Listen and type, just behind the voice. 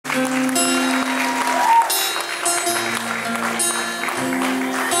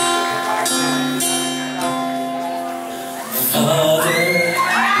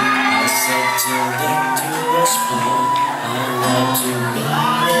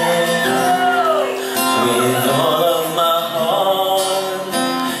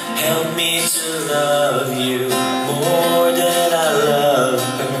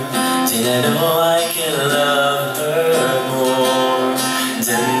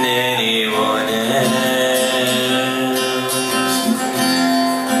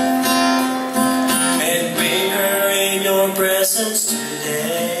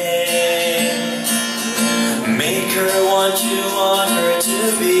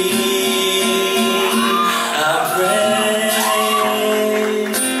I pray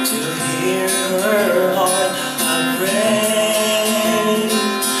to hear her heart. I pray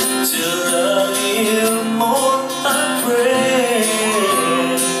to love you more. I pray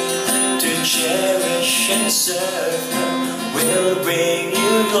to cherish and serve her. Will bring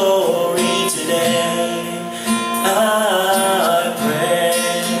you glory today. I pray.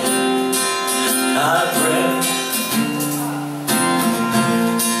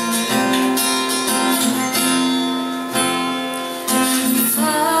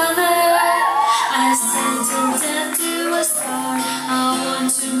 Father, I sent death to a star. I want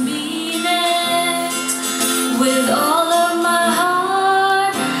to mean it with all of my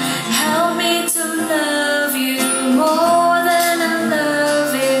heart. Help me to love you more than I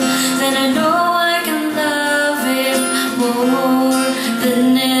love him. Then I know I can love him more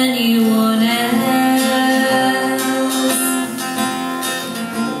than anyone else.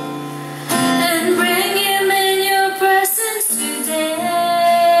 And bring him in your presence today.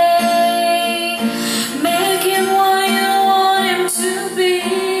 Make him what you want him to be.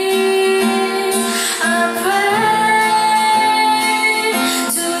 I pray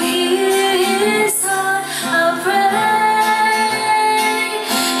to hear his heart. I pray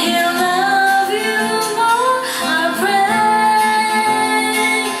he'll love you more. I pray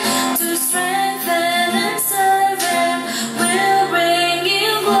to strengthen and serve him. Will bring you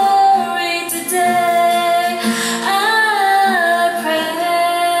glory today. I pray.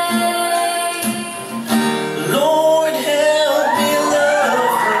 Lord, help me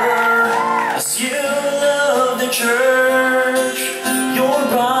love her as you love the church, your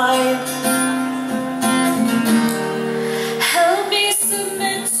bride. Help me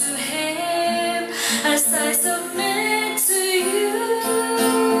submit to him as I submit to you,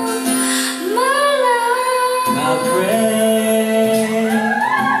 my love. I pray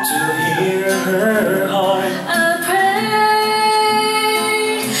to hear her heart. I pray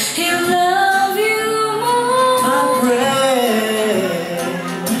he'll love you more. I pray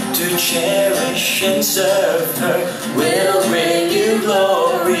to cherish and serve her. Will bring you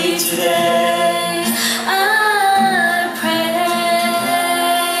glory today.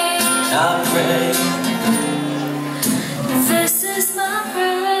 I pray. This is my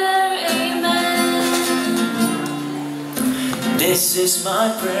prayer, amen. This is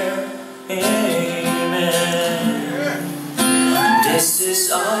my prayer, amen. This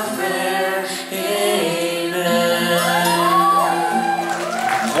is our prayer, amen.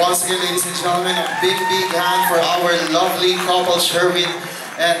 Once again, ladies and gentlemen, a big hand for our lovely couple, Sherwin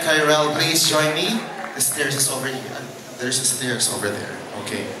and Kyrell. Please join me. The stairs is over here. There's a stairs over there.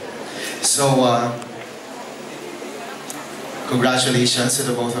 Okay. So, congratulations to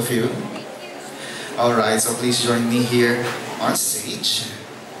the both of you. Alright, so please join me here on stage.